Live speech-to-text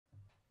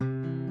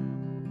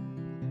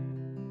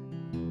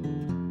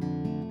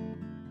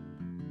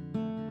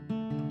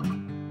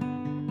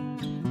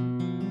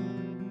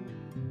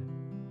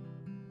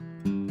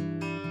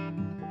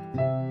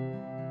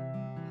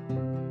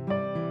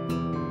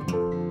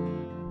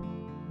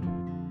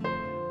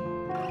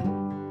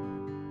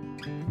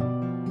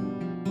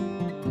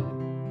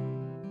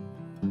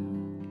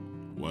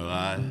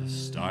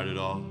Started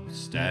off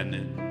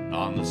standing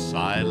on the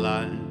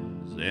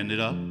sidelines, ended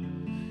up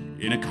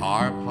in a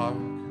car park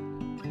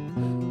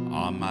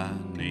on my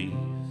knees.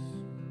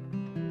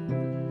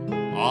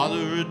 All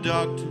the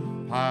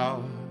reductive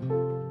power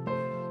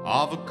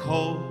of a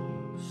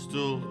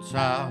coastal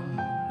town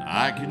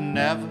I could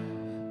never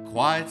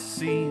quite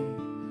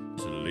seem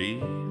to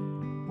leave.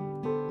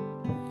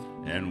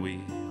 And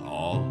we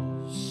all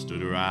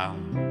stood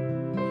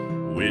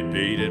around with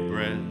bated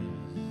breath,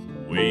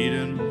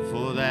 waiting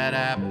for that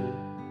apple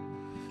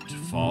to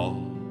fall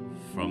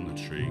from the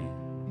tree,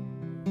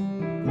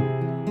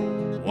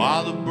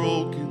 while the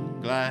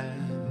broken glass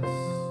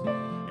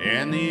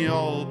and the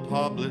old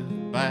public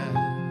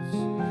baths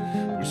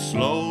were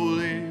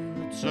slowly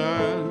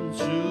returned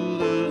to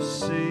the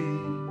sea.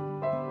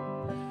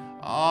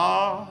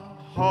 Our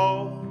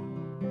home,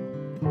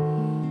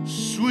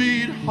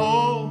 sweet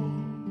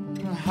home,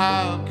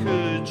 how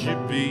could you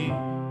be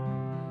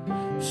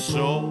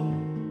so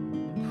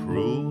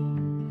cruel?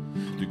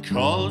 The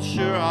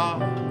culture of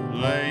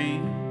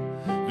blame,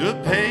 the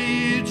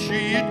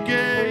patriot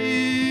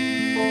game,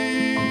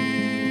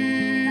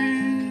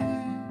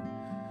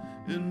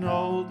 an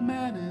old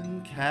man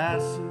in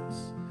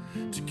castles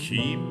to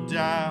keep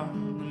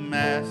down the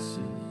masses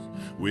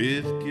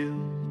with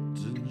guilt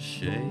and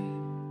shame.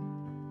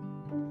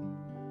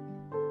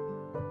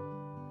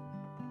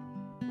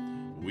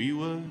 We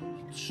were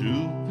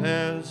two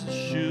pairs of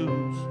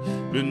shoes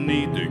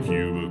beneath the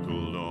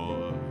cubicle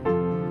door,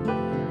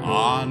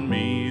 on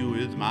me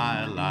with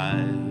my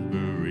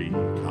library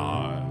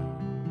card.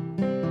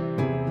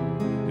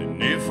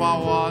 And if I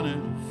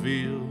wanted to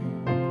feel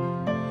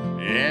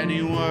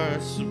any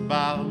worse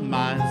about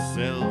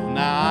myself,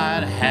 now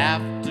I'd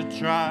have to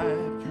try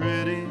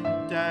pretty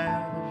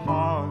damn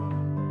hard.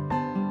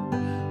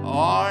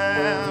 Oh,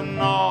 and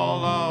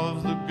all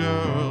of the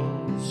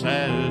girls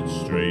had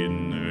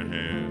straightened their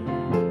hair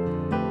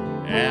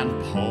and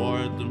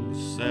poured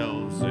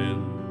themselves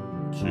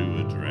into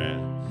a dress.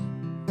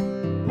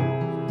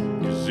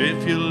 'Cause if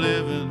you're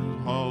living at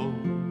home,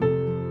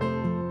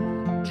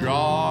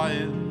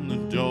 drawing the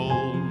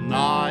dole,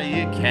 nah,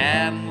 you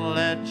can't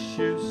let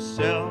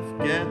yourself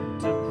get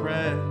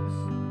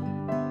depressed.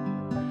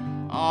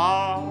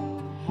 Our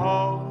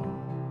home,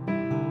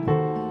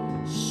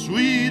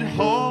 sweet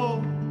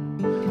home,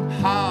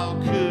 how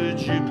could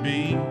you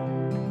be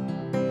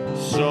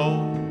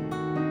so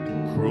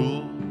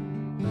cruel?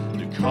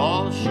 The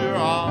culture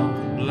of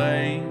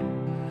blame,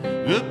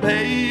 the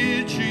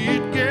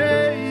patriot game,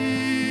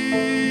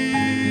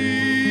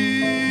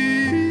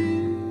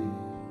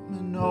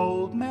 an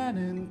old man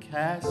in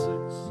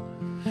cassocks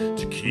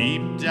to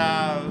keep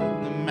down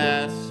the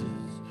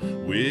masses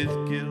with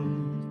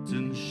guilt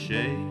and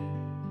shame.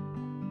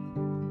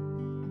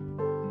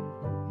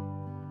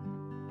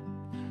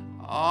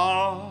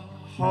 Our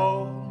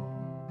home,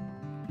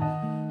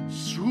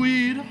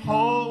 sweet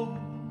home,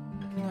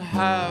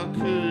 how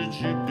could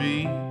you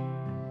be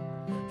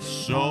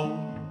so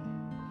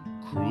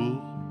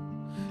cruel?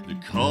 The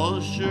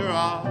culture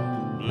of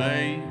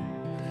blame,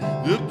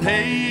 the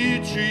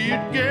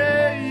patriot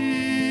game,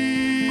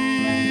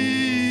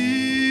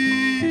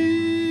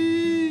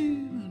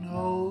 an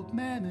old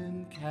man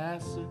in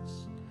cassocks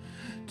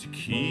to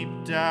keep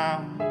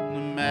down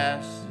the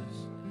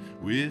masses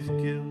with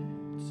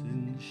guilt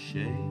and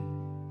shame.